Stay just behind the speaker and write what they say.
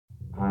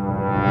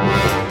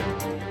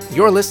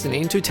You're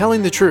listening to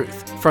Telling the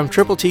Truth from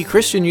Triple T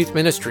Christian Youth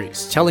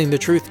Ministries, telling the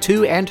truth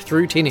to and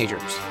through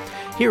teenagers.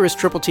 Here is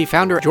Triple T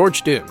founder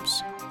George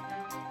Dooms.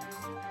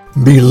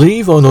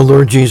 Believe on the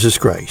Lord Jesus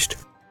Christ.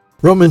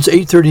 Romans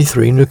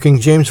 8:33, New King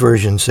James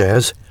Version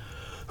says,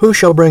 "Who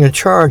shall bring a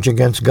charge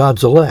against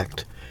God's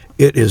elect?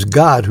 It is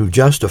God who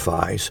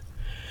justifies."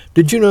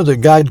 Did you know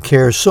that God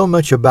cares so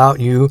much about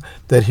you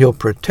that He'll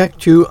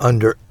protect you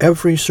under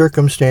every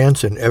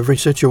circumstance and every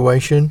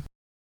situation?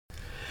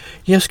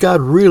 Yes, God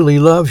really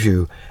loves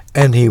you,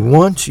 and He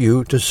wants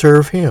you to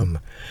serve Him.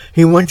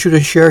 He wants you to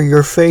share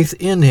your faith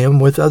in Him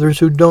with others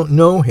who don't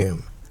know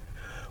Him.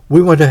 We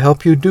want to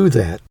help you do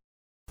that.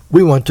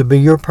 We want to be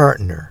your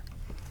partner.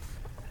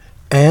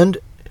 And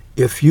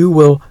if you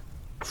will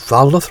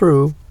follow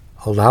through,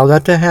 allow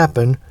that to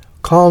happen,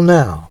 call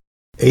now,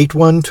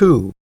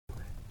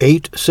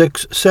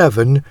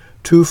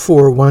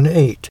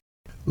 812-867-2418.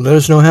 Let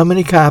us know how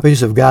many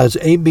copies of God's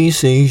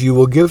ABCs you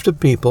will give to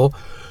people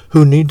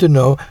who need to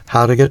know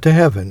how to get to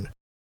heaven.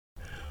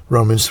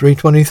 Romans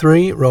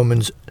 3:23,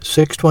 Romans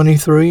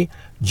 6:23,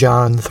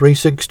 John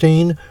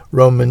 3:16,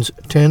 Romans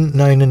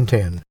 10:9 and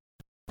 10.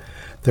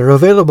 They're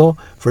available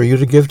for you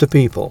to give to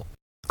people.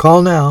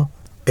 Call now,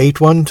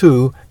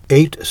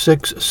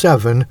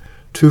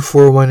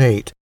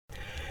 812-867-2418,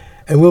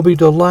 and we'll be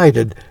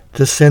delighted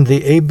to send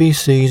the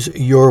ABCs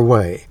your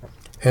way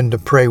and to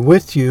pray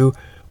with you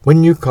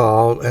when you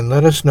call and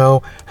let us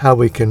know how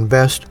we can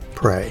best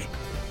pray.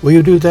 Will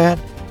you do that?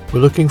 We're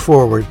looking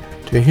forward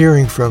to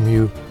hearing from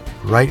you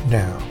right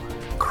now.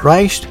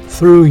 Christ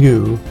through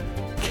you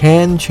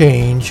can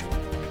change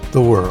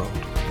the world.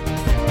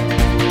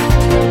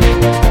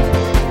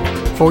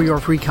 For your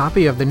free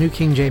copy of the New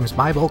King James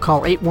Bible,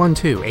 call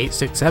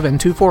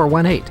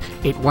 812-867-2418,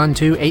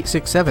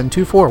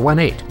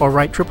 812-867-2418, or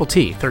write Triple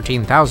T,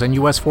 13,000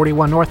 U.S.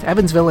 41 North,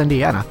 Evansville,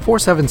 Indiana,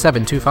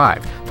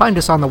 47725. Find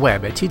us on the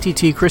web at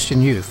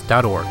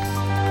tttchristianyouth.org.